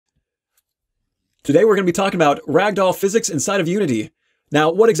Today we're going to be talking about Ragdoll physics inside of Unity. Now,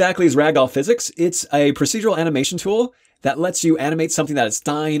 what exactly is Ragdoll physics? It's a procedural animation tool that lets you animate something that is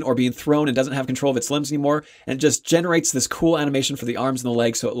dying or being thrown and doesn't have control of its limbs anymore, and it just generates this cool animation for the arms and the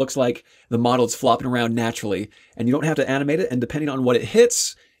legs so it looks like the model is flopping around naturally, and you don't have to animate it, and depending on what it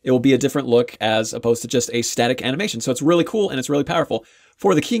hits, it will be a different look as opposed to just a static animation. So it's really cool and it's really powerful.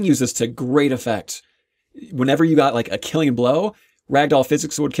 For the King uses to great effect. Whenever you got like a killing blow, Ragdoll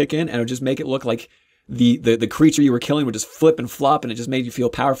physics would kick in and it would just make it look like the creature you were killing would just flip and flop, and it just made you feel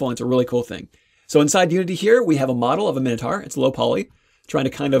powerful, and it's a really cool thing. So inside Unity here, we have a model of a Minotaur. It's low poly, trying to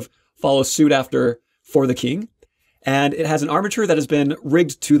kind of follow suit after For the King. And it has an armature that has been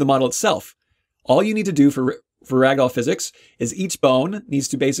rigged to the model itself. All you need to do for Ragdoll physics is each bone needs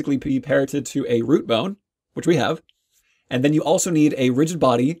to basically be parroted to a root bone, which we have. And then you also need a rigid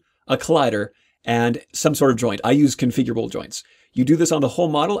body, a collider, and some sort of joint. I use configurable joints. You do this on the whole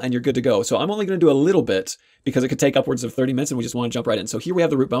model and you're good to go. So I'm only going to do a little bit because it could take upwards of 30 minutes and we just want to jump right in. So here we have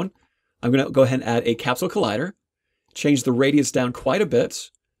the root bone. I'm going to go ahead and add a capsule collider, change the radius down quite a bit,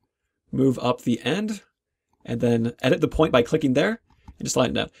 move up the end, and then edit the point by clicking there and just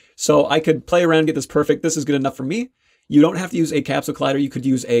slide it down. So I could play around and get this perfect. This is good enough for me. You don't have to use a capsule collider. You could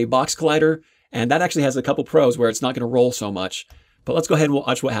use a box collider, and that actually has a couple pros where it's not going to roll so much. But let's go ahead and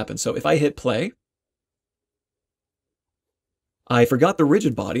watch what happens. So if I hit play, I forgot the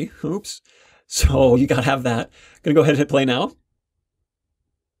rigid body. Oops. So you got to have that. I'm going to go ahead and hit play now.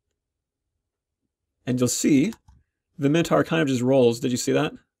 And you'll see the Minotaur kind of just rolls. Did you see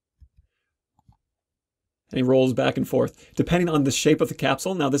that? And he rolls back and forth, depending on the shape of the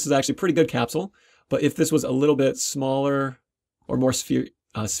capsule. Now, this is actually a pretty good capsule, but if this was a little bit smaller or more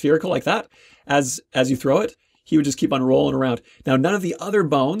spherical like that, as you throw it, he would just keep on rolling around. Now, none of the other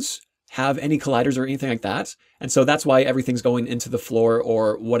bones have any colliders or anything like that, and so that's why everything's going into the floor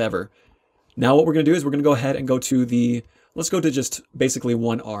or whatever. Now, what we're going to do is we're going to go ahead and go to the, let's go to just basically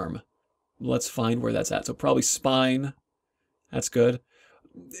one arm. Let's find where that's at. So probably spine. That's good.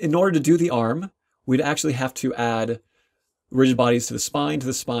 In order to do the arm, we'd actually have to add rigid bodies to the spine,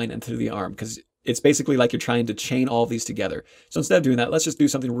 and to the arm, because it's basically like you're trying to chain all of these together. So instead of doing that, let's just do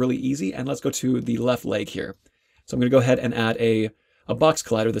something really easy, and let's go to the left leg here. So I'm going to go ahead and add a box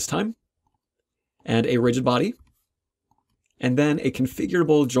collider this time, and a rigid body, and then a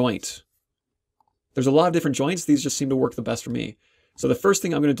configurable joint. There's a lot of different joints. These just seem to work the best for me. So the first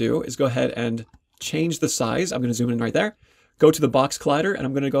thing I'm going to do is go ahead and change the size. I'm going to zoom in right there. Go to the box collider, and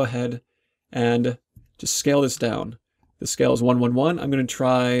I'm going to go ahead and just scale this down. The scale is 111. I'm going to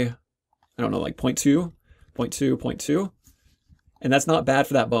try, I don't know, like 0.2, 0.2, 0.2. And that's not bad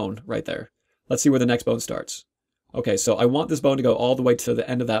for that bone right there. Let's see where the next bone starts. Okay, so I want this bone to go all the way to the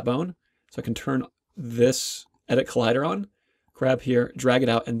end of that bone. So I can turn this edit collider on, grab here, drag it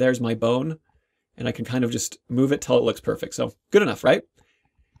out, and there's my bone. And I can kind of just move it till it looks perfect. So good enough, right?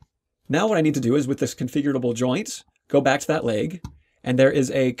 Now what I need to do is with this configurable joint, go back to that leg, and there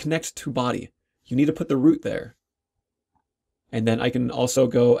is a connect to body. You need to put the root there. And then I can also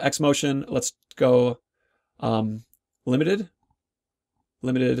go X motion. Let's go limited,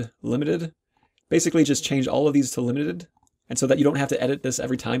 limited, limited. Basically just change all of these to limited. And so that you don't have to edit this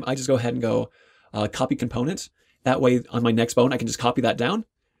every time, I just go ahead and go copy component. That way on my next bone, I can just copy that down.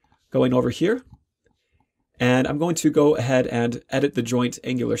 Going over here. And I'm going to go ahead and edit the joint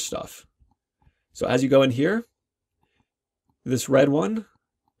angular stuff. So as you go in here, this red one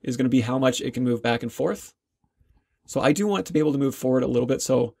is going to be how much it can move back and forth. So I do want it to be able to move forward a little bit.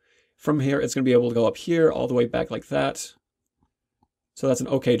 So from here, it's going to be able to go up here all the way back like that. So that's an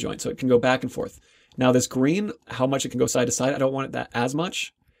okay joint. So it can go back and forth. Now this green, how much it can go side to side, I don't want it that as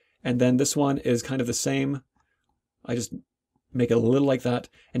much. And then this one is kind of the same. I just make it a little like that.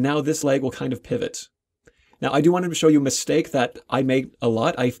 And now this leg will kind of pivot. Now I do want to show you a mistake that I make a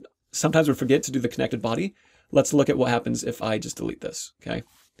lot. I sometimes would forget to do the connected body. Let's look at what happens if I just delete this, okay?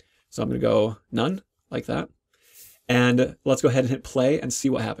 So I'm going to go none, like that. And let's go ahead and hit play and see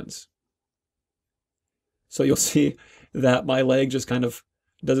what happens. So you'll see that my leg just kind of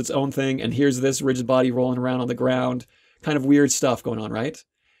does its own thing. And here's this rigid body rolling around on the ground. Kind of weird stuff going on, right?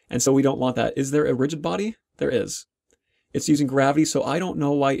 And so we don't want that. Is there a rigid body? There is. It's using gravity, so I don't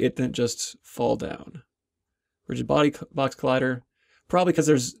know why it didn't just fall down. Rigid body box collider. Probably because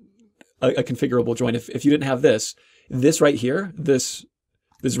there's a configurable joint. If you didn't have this right here, this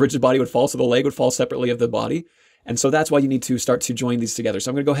rigid body would fall, so the leg would fall separately of the body. And so that's why you need to start to join these together. So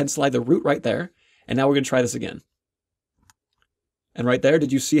I'm going to go ahead and slide the root right there. And now we're going to try this again. And right there,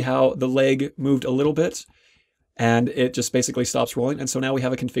 did you see how the leg moved a little bit? And it just basically stops rolling. And so now we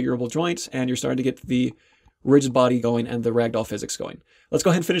have a configurable joint, and you're starting to get the rigid body going and the ragdoll physics going. Let's go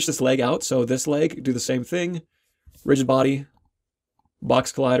ahead and finish this leg out. So this leg, do the same thing, rigid body,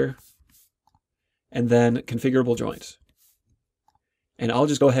 box collider, and then configurable joint. And I'll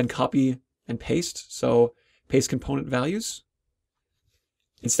just go ahead and copy and paste. So paste component values.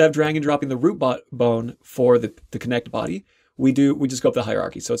 Instead of drag and dropping the root bone for the connect body, we just go up the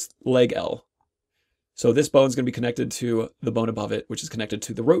hierarchy. So it's leg L. So this bone is going to be connected to the bone above it, which is connected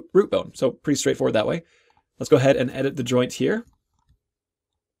to the root bone. So pretty straightforward that way. Let's go ahead and edit the joint here.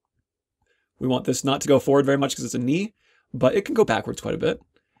 We want this not to go forward very much because it's a knee, but it can go backwards quite a bit.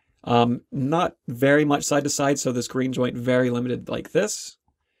 Not very much side to side, so this green joint very limited like this.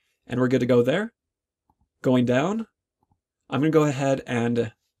 And we're good to go there. Going down, I'm going to go ahead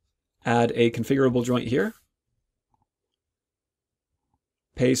and add a configurable joint here.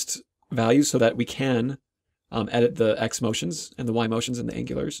 Paste values so that we can edit the X motions and the Y motions and the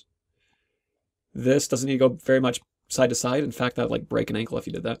angulars. This doesn't need to go very much side to side. In fact, that would like break an ankle if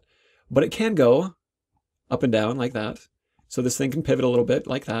you did that. But it can go up and down like that. So this thing can pivot a little bit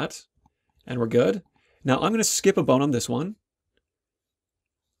like that. And we're good. Now I'm going to skip a bone on this one.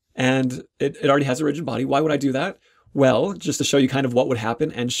 And it already has a rigid body. Why would I do that? Well, just to show you kind of what would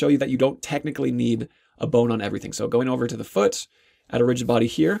happen and show you that you don't technically need a bone on everything. So going over to the foot, add a rigid body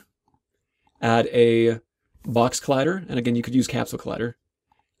here. Add a box collider, and again, you could use capsule collider,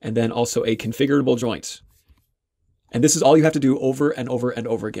 and then also a configurable joint. And this is all you have to do over and over and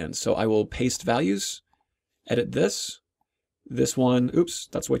over again. So I will paste values, edit this one, oops,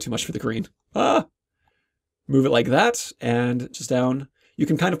 that's way too much for the green. Move it like that, and just down. You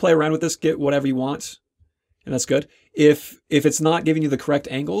can kind of play around with this, get whatever you want, and that's good. If it's not giving you the correct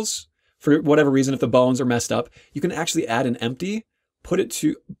angles, for whatever reason, if the bones are messed up, you can actually add an empty,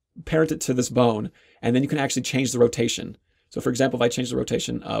 parent it to this bone, and then you can actually change the rotation. So for example, if I change the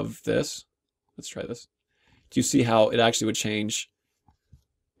rotation of this, let's try this. Do you see how it actually would change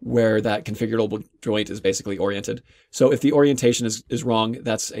where that configurable joint is basically oriented? So if the orientation is wrong,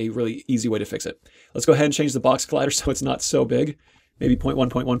 that's a really easy way to fix it. Let's go ahead and change the box collider so it's not so big. Maybe 0.1,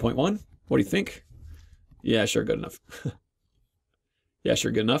 0.1, 0.1. What do you think? Yeah, sure, good enough. Yeah,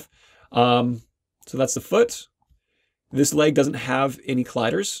 sure, good enough. So that's the foot. This leg doesn't have any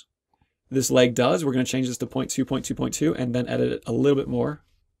colliders. This leg does. We're going to change this to 0.2, 0.2, 0.2, and then edit it a little bit more.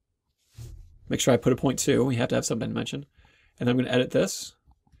 Make sure I put a 0.2. We have to have some dimension. And I'm going to edit this.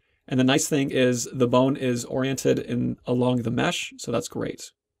 And the nice thing is the bone is oriented along the mesh, so that's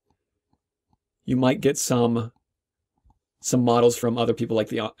great. You might get some models from other people like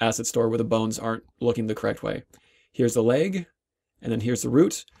the asset store where the bones aren't looking the correct way. Here's the leg, and then here's the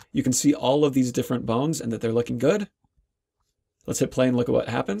root. You can see all of these different bones and that they're looking good. Let's hit play and look at what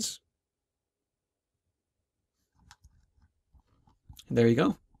happens. And there you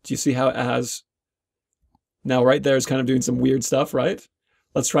go. Do you see how it has... Now right there is kind of doing some weird stuff, right?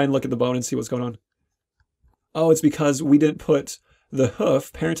 Let's try and look at the bone and see what's going on. Oh, it's because we didn't put the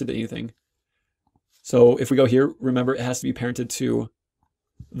hoof parented to anything. So if we go here, remember it has to be parented to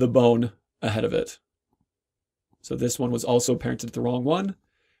the bone ahead of it. So this one was also parented to the wrong one,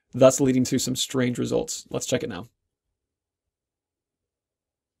 thus leading to some strange results. Let's check it now.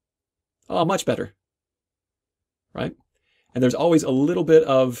 Oh, much better, right? And there's always a little bit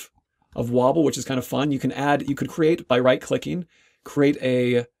of wobble, which is kind of fun. You could create by right-clicking, create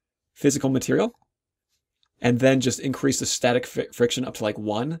a physical material, and then just increase the static friction up to like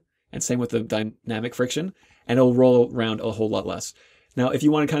 1, and same with the dynamic friction, and it'll roll around a whole lot less. Now, if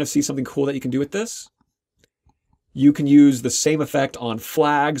you want to kind of see something cool that you can do with this, you can use the same effect on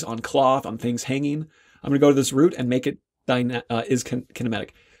flags, on cloth, on things hanging. I'm going to go to this root and make it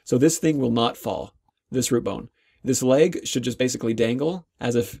kinematic. So this thing will not fall, this root bone. This leg should just basically dangle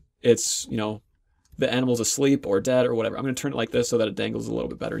as if it's, the animal's asleep or dead or whatever. I'm going to turn it like this so that it dangles a little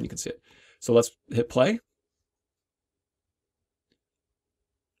bit better and you can see it. So let's hit play.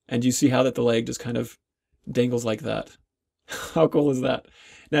 And you see how that the leg just kind of dangles like that. How cool is that?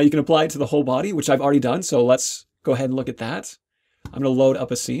 Now you can apply it to the whole body, which I've already done. So let's go ahead and look at that. I'm going to load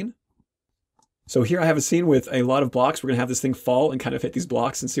up a scene. So here I have a scene with a lot of blocks. We're going to have this thing fall and kind of hit these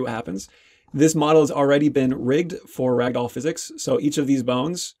blocks and see what happens. This model has already been rigged for Ragdoll physics. So each of these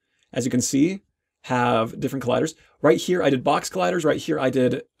bones, as you can see, have different colliders. Right here I did box colliders. Right here I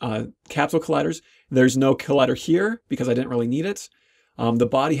did capsule colliders. There's no collider here because I didn't really need it. The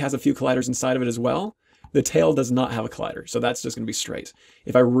body has a few colliders inside of it as well. The tail does not have a collider, so that's just going to be straight.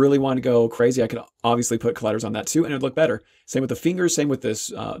 If I really want to go crazy, I could obviously put colliders on that too, and it would look better. Same with the fingers, same with this,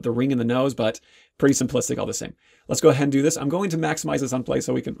 the ring in the nose, but pretty simplistic all the same. Let's go ahead and do this. I'm going to maximize this on play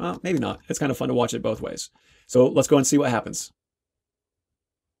so we can, maybe not. It's kind of fun to watch it both ways. So let's go and see what happens.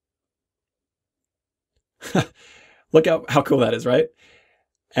 Look at how cool that is, right?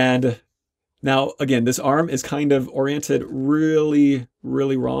 And now, again, this arm is kind of oriented really,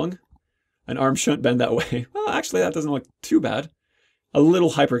 really wrong. An arm shouldn't bend that way. Well, actually, that doesn't look too bad. A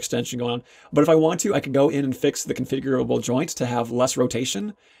little hyperextension going on. But if I want to, I can go in and fix the configurable joint to have less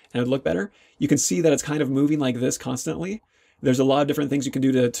rotation and it would look better. You can see that it's kind of moving like this constantly. There's a lot of different things you can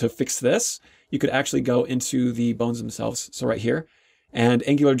do to fix this. You could actually go into the bones themselves. So right here, and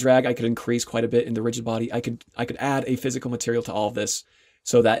angular drag, I could increase quite a bit in the rigid body. I could add a physical material to all of this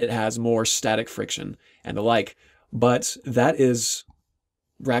so that it has more static friction and the like. But that is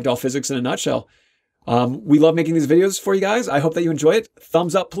Ragdoll physics in a nutshell. We love making these videos for you guys. I hope that you enjoy it.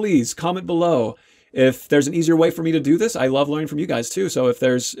 Thumbs up, please. Comment below. If there's an easier way for me to do this, I love learning from you guys too. So if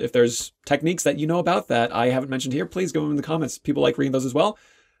there's techniques that you know about that I haven't mentioned here, please go in the comments. People like reading those as well.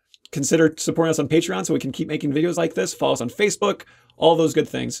 Consider supporting us on Patreon so we can keep making videos like this. Follow us on Facebook, all those good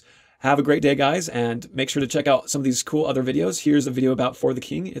things. Have a great day, guys, and make sure to check out some of these cool other videos. Here's a video about For the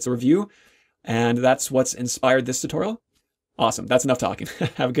King. It's a review, and that's what's inspired this tutorial. Awesome. That's enough talking.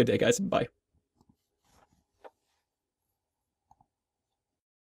 Have a good day, guys. Bye.